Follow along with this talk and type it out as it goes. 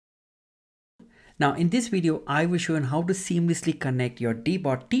Now in this video, I will show you how to seamlessly connect your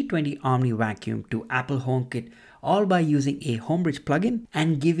Deebot T20 Omni vacuum to Apple HomeKit, all by using a Homebridge plugin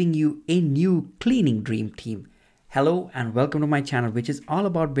and giving you a new cleaning dream team. Hello and welcome to my channel, which is all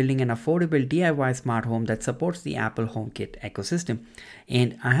about building an affordable DIY smart home that supports the Apple HomeKit ecosystem.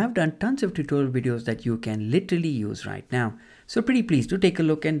 And I have done tons of tutorial videos that you can literally use right now. So pretty please do take a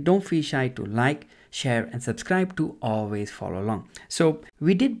look and don't feel shy to like, share and subscribe to always follow along. So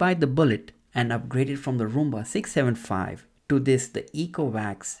we did bite the bullet and upgraded from the Roomba 675 to the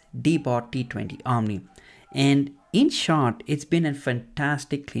EcoVax Deebot T20 Omni. And in short, it's been a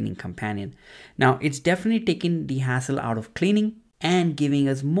fantastic cleaning companion. Now, it's definitely taken the hassle out of cleaning and giving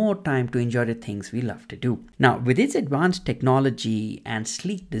us more time to enjoy the things we love to do. Now, with its advanced technology and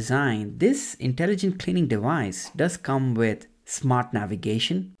sleek design, this intelligent cleaning device does come with smart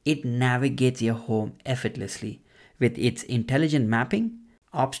navigation. It navigates your home effortlessly with its intelligent mapping,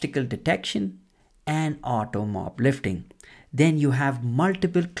 obstacle detection, and auto mop lifting. Then you have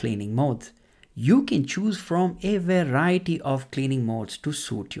multiple cleaning modes. You can choose from a variety of cleaning modes to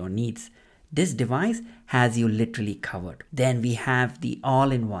suit your needs. This device has you literally covered. Then we have the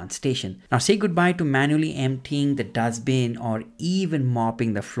all-in-one station. Now say goodbye to manually emptying the dustbin or even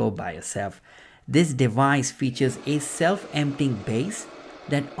mopping the floor by yourself. This device features a self-emptying base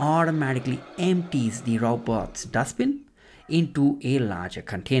that automatically empties the robot's dustbin into a larger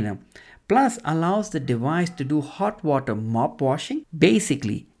container, plus allows the device to do hot water mop washing.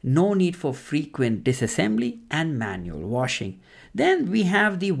 Basically, no need for frequent disassembly and manual washing. Then we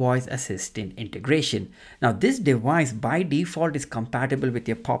have the voice assistant integration. Now this device by default is compatible with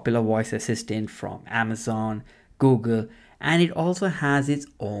your popular voice assistant from Amazon, Google, and it also has its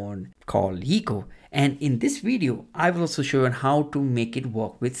own called Echo. And in this video, I will also show you how to make it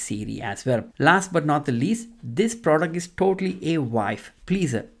work with Siri as well. Last but not the least, this product is totally a wife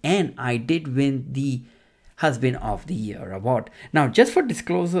pleaser, and I did win the Husband of the Year award. Now, just for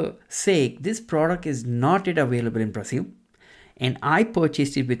disclosure sake, this product is not yet available in Brazil, and I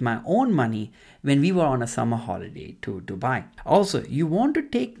purchased it with my own money when we were on a summer holiday to Dubai. Also, you want to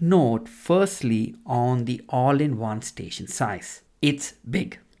take note firstly on the all-in-one station size. It's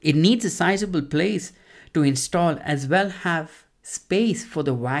big. It needs a sizable place to install, as well have space for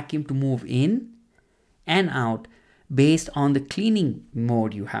the vacuum to move in and out based on the cleaning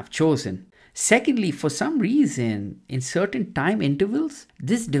mode you have chosen. Secondly, for some reason, in certain time intervals,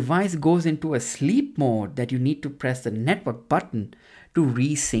 this device goes into a sleep mode that you need to press the network button to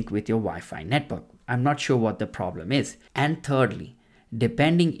resync with your Wi-Fi network. I'm not sure what the problem is. And thirdly,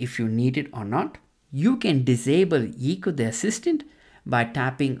 depending if you need it or not, you can disable Echo the Assistant by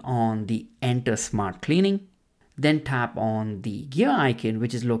tapping on the Enter Smart Cleaning, then tap on the gear icon,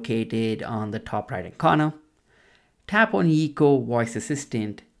 which is located on the top right hand corner. Tap on Echo Voice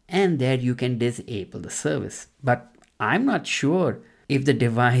Assistant, and there you can disable the service. But I'm not sure if the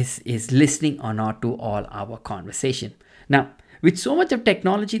device is listening or not to all our conversation. Now, with so much of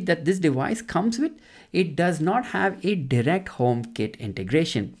technology that this device comes with, it does not have a direct HomeKit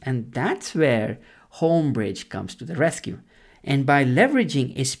integration, and that's where Homebridge comes to the rescue. And by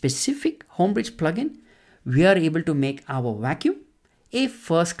leveraging a specific Homebridge plugin, we are able to make our vacuum a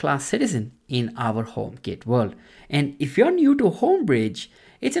first-class citizen in our HomeKit world. And if you're new to Homebridge,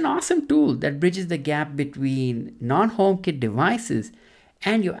 it's an awesome tool that bridges the gap between non-HomeKit devices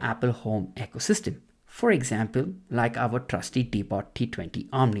and your Apple Home ecosystem. For example, like our trusty Deebot T20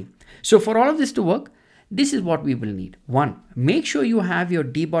 Omni. So for all of this to work, this is what we will need. 1. Make sure you have your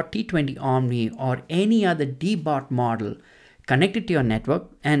Deebot T20 Omni or any other Deebot model connected to your network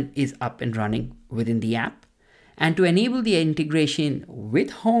and is up and running within the app. And to enable the integration with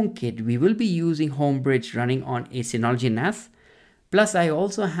HomeKit, we will be using Homebridge running on a Synology NAS. Plus, I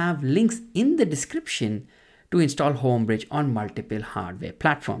also have links in the description to install Homebridge on multiple hardware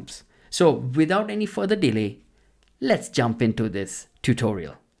platforms. So without any further delay, let's jump into this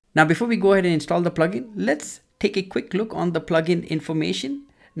tutorial. Now, before we go ahead and install the plugin, let's take a quick look on the plugin information.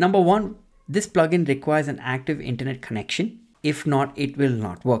 Number 1, this plugin requires an active internet connection. If not, it will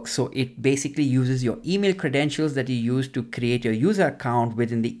not work. So it basically uses your email credentials that you use to create your user account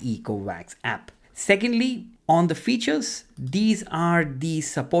within the EcoVax app. Secondly, on the features, these are the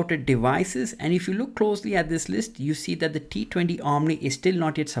supported devices. And if you look closely at this list, you see that the T20 Omni is still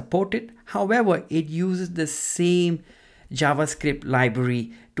not yet supported. However, it uses the same JavaScript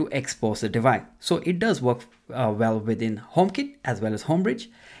library to expose the device. So it does work well within HomeKit as well as Homebridge.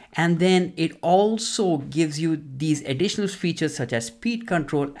 And then it also gives you these additional features such as speed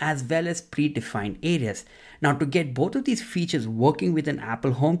control as well as predefined areas. Now, to get both of these features working with an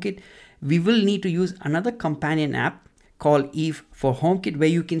Apple HomeKit, we will need to use another companion app called Eve for HomeKit, where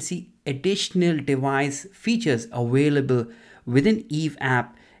you can see additional device features available within Eve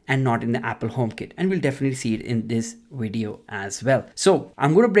app and not in the Apple HomeKit. And we'll definitely see it in this video as well. So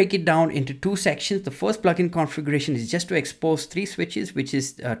I'm going to break it down into two sections. The first plugin configuration is just to expose 3 switches, which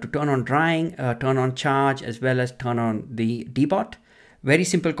is to turn on drying, turn on charge, as well as turn on the Deebot. Very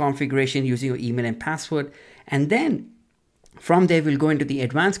simple configuration using your email and password. And then from there, we'll go into the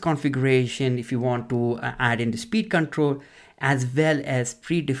advanced configuration if you want to add in the speed control, as well as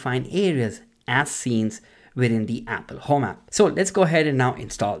predefined areas as seen within the Apple Home app. So let's go ahead and now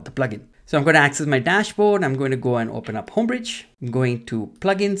install the plugin. So I'm going to access my dashboard. I'm going to go and open up Homebridge. I'm going to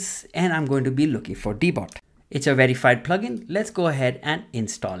plugins and I'm going to be looking for Deebot. It's a verified plugin. Let's go ahead and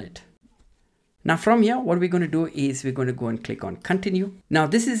install it. Now from here, what we're going to do is we're going to go and click on continue. Now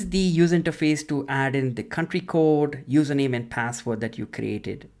this is the user interface to add in the country code, username and password that you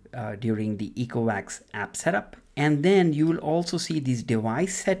created during the EcoVax app setup. And then you will also see these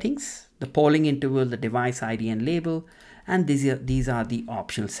device settings, the polling interval, the device ID and label, and these are the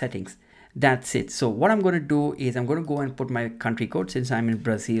optional settings. That's it. So what I'm going to do is I'm going to go and put my country code. Since I'm in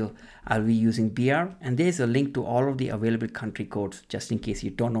Brazil, I'll be using BR, and there's a link to all of the available country codes just in case you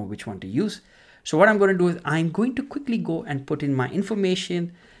don't know which one to use. So what I'm going to do is I'm going to quickly go and put in my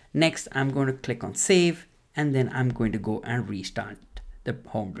information. Next, I'm going to click on save, and then I'm going to go and restart the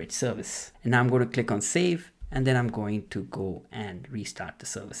Homebridge service. And now I'm going to click on save, and then I'm going to go and restart the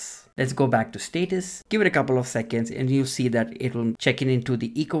service. Let's go back to status, give it a couple of seconds, and you'll see that it will check in into the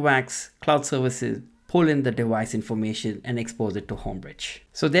EcoVax cloud services, pull in the device information and expose it to Homebridge.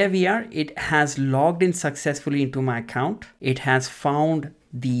 So there we are. It has logged in successfully into my account. It has found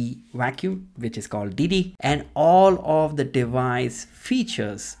the vacuum, which is called DD, and all of the device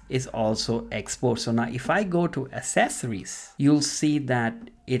features is also exposed. So now if I go to accessories, you'll see that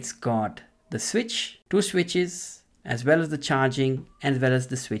it's got the switch, 2 switches, as well as the charging, as well as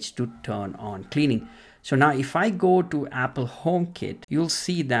the switch to turn on cleaning. So now if I go to Apple HomeKit, you'll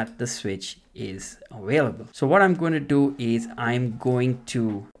see that the switch is available. So what I'm going to do is I'm going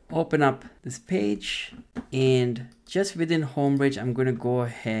to open up this page, and just within Homebridge, I'm going to go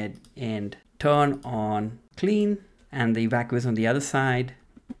ahead and turn on clean, and the vacuum is on the other side.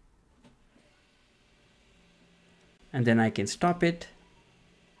 And then I can stop it.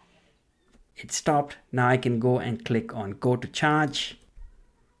 It stopped. Now I can go and click on go to charge.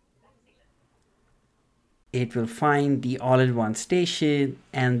 It will find the all-in-one station,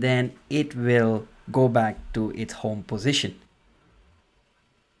 and then it will go back to its home position.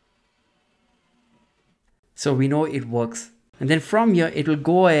 So we know it works. And then from here, it will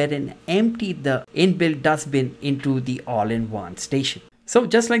go ahead and empty the inbuilt dustbin into the all-in-one station. So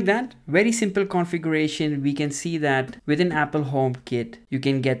just like that, very simple configuration. We can see that within Apple HomeKit, you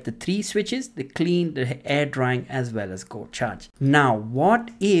can get the 3 switches, the clean, the air drying, as well as go charge. Now,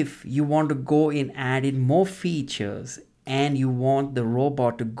 what if you want to go in, add in more features, and you want the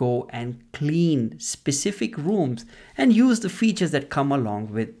robot to go and clean specific rooms and use the features that come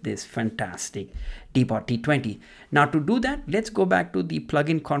along with this fantastic Deebot T20. Now to do that, let's go back to the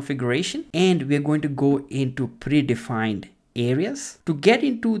plugin configuration, and we're going to go into predefined areas. To get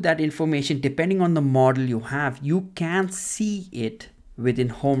into that information, depending on the model you have, you can see it within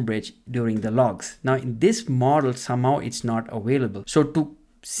Homebridge during the logs. Now in this model, somehow it's not available. So to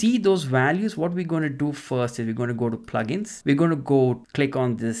see those values, what we're going to do first is we're going to go to plugins. We're going to go click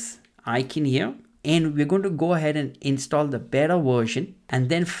on this icon here, and we're going to go ahead and install the beta version. And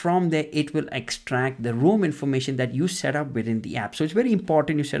then from there, it will extract the room information that you set up within the app. So it's very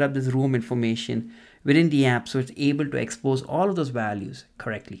important you set up this room information within the app so it's able to expose all of those values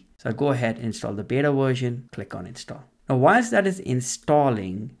correctly. So I'll go ahead and install the beta version, click on install. Now, whilst that is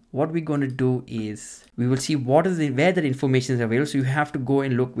installing, what we're going to do is we will see where that information is available. So you have to go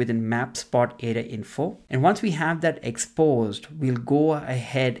and look within map spot area info. And once we have that exposed, we'll go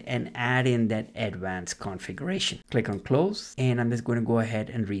ahead and add in that advanced configuration. Click on close, and I'm just going to go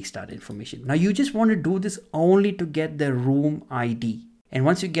ahead and restart information. Now you just want to do this only to get the room ID. And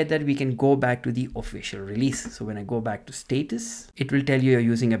once you get that, we can go back to the official release. So when I go back to status, it will tell you you're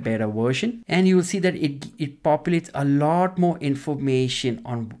using a beta version, and you will see that it populates a lot more information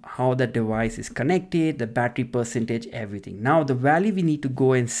on how the device is connected, the battery percentage, everything. Now the value we need to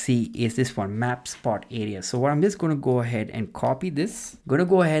go and see is this one, map spot area. So what I'm just going to go ahead and copy this. I'm going to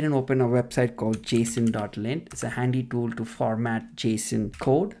go ahead and open a website called json.lint. It's a handy tool to format JSON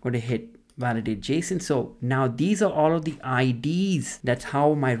code. I'm going to hit validate JSON. So now these are all of the IDs. That's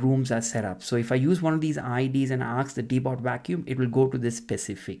how my rooms are set up. So if I use one of these IDs and ask the Deebot vacuum, it will go to this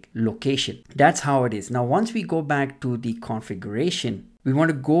specific location. That's how it is. Now, once we go back to the configuration, we want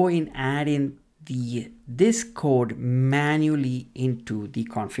to go in, add in the this code manually into the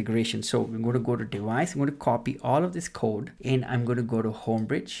configuration. So I'm going to go to device, I'm going to copy all of this code, and I'm going to go to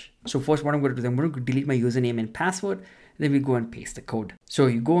Homebridge. So first what I'm going to do is I'm going to delete my username and password, then we go and paste the code. So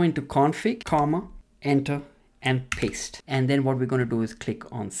you go into config, comma, enter, and paste. And then what we're going to do is click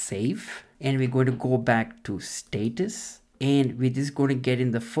on save, and we're going to go back to status, and we're just going to get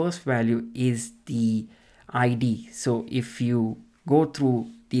in the first value is the ID. So if you go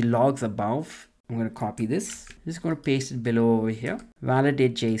through the logs above, I'm going to copy this. I'm just going to paste it below over here,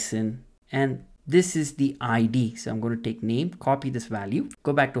 validate JSON, and this is the ID. So I'm going to take name, copy this value,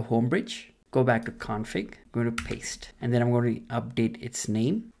 go back to Homebridge, go back to config, going to paste, and then I'm going to update its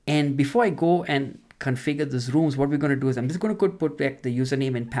name. And before I go and configure these rooms, what we're going to do is I'm just going to put back the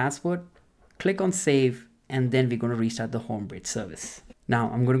username and password, click on save, and then we're going to restart the Homebridge service. Now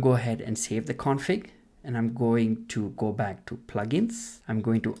I'm going to go ahead and save the config, and I'm going to go back to plugins. I'm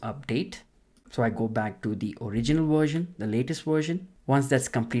going to update. So I go back to the original version, the latest version. Once that's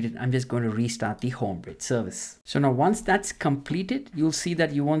completed, I'm just going to restart the Homebridge service. So now once that's completed, you'll see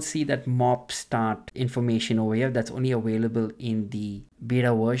that you won't see that mop start information over here. That's only available in the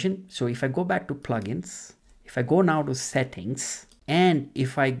beta version. So if I go back to plugins, if I go now to settings, and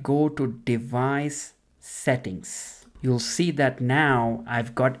if I go to device settings, you'll see that now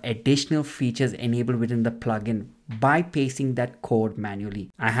I've got additional features enabled within the plugin by pasting that code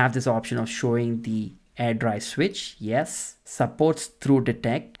manually. I have this option of showing the air dry switch, yes, supports through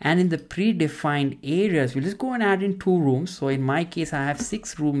detect, and in the predefined areas, we'll just go and add in 2 rooms. So in my case, I have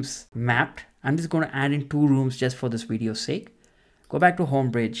 6 rooms mapped. I'm just going to add in 2 rooms just for this video's sake. Go back to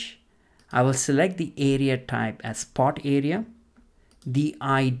Homebridge. I will select the area type as spot area. The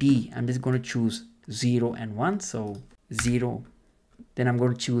ID, I'm just going to choose 0 and 1. So 0. Then I'm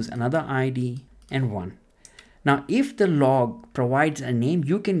going to choose another ID and 1. Now, if the log provides a name,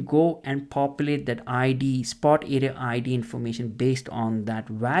 you can go and populate that ID, spot area ID information based on that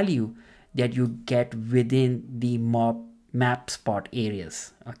value that you get within the map spot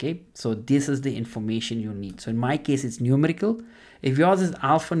areas. Okay, so this is the information you need. So in my case, it's numerical. If yours is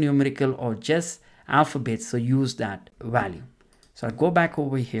alphanumerical or just alphabets, so use that value. So I'll go back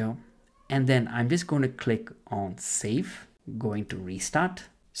over here, and then I'm just going to click on save, going to restart.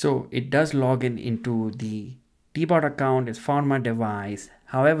 So it does log in into the Deebot account, it's found my device.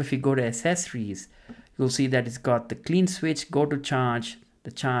 However, if you go to accessories, you'll see that it's got the clean switch, go to charge,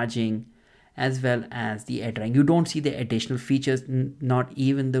 the charging, as well as the air drying. You don't see the additional features, not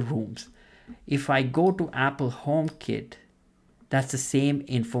even the rooms. If I go to Apple HomeKit, that's the same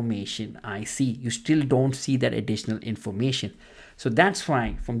information I see. You still don't see that additional information. So that's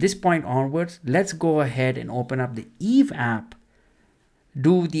why from this point onwards, let's go ahead and open up the Eve app,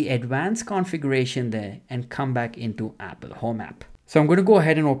 do the advanced configuration there, and come back into Apple Home app. So I'm going to go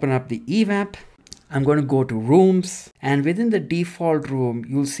ahead and open up the Eve app. I'm going to go to rooms, and within the default room,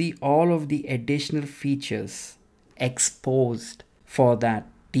 you'll see all of the additional features exposed for that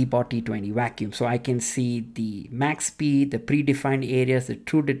Deebot T20 vacuum. So I can see the max speed, the predefined areas, the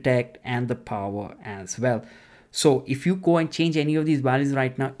true detect, and the power as well. So if you go and change any of these values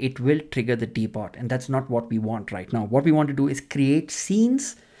right now, it will trigger the Deebot, and that's not what we want right now. What we want to do is create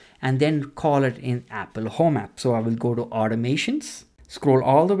scenes and then call it in Apple Home app. So I will go to automations, scroll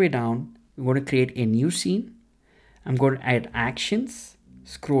all the way down. I'm going to create a new scene. I'm going to add actions,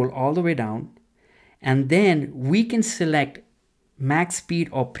 scroll all the way down, and then we can select max speed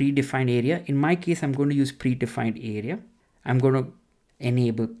or predefined area. In my case, I'm going to use predefined area. I'm going to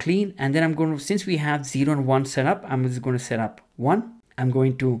enable clean, and then I'm going to, since we have 0 and 1 set up, I'm just going to set up 1. I'm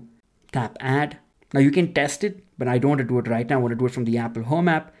going to tap add. Now you can test it, but I don't want to do it right now. I want to do it from the Apple Home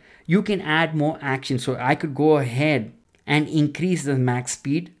app. You can add more actions. So I could go ahead and increase the max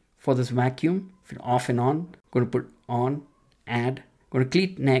speed for this vacuum, off and on. I'm going to put on, add, I'm going to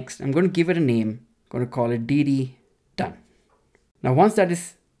click next. I'm going to give it a name. I'm going to call it DD, done. Now once that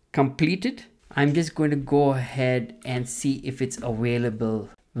is completed, I'm just going to go ahead and see if it's available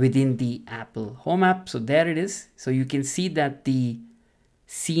within the Apple Home app. So there it is. So you can see that the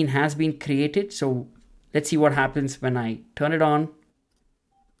scene has been created. So let's see what happens when I turn it on.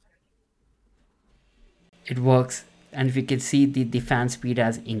 It works, and if you can see the fan speed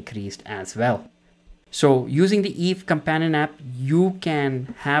has increased as well. So using the Eve companion app, you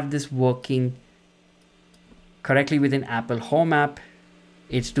can have this working correctly within Apple Home app.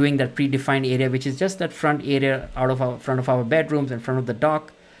 It's doing that predefined area, which is just that front area out of our front of our bedrooms in front of the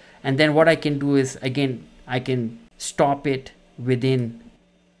dock. And then what I can do is, again, I can stop it within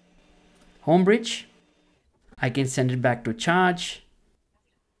Homebridge. I can send it back to charge.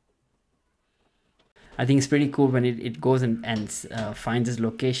 I think it's pretty cool when it goes and finds its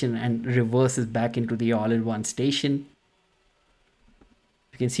location and reverses back into the all-in-one station.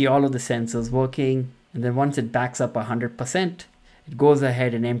 You can see all of the sensors working, and then once it backs up 100%, it goes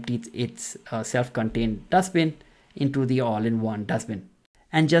ahead and empties its self-contained dustbin into the all-in-one dustbin.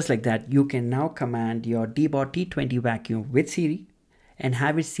 And just like that, you can now command your Deebot T20 vacuum with Siri and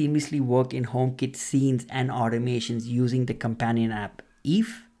have it seamlessly work in HomeKit scenes and automations using the companion app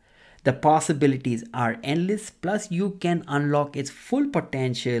Eve. The possibilities are endless, plus you can unlock its full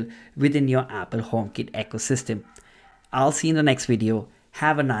potential within your Apple HomeKit ecosystem. I'll see you in the next video.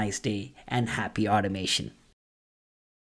 Have a nice day and happy automation.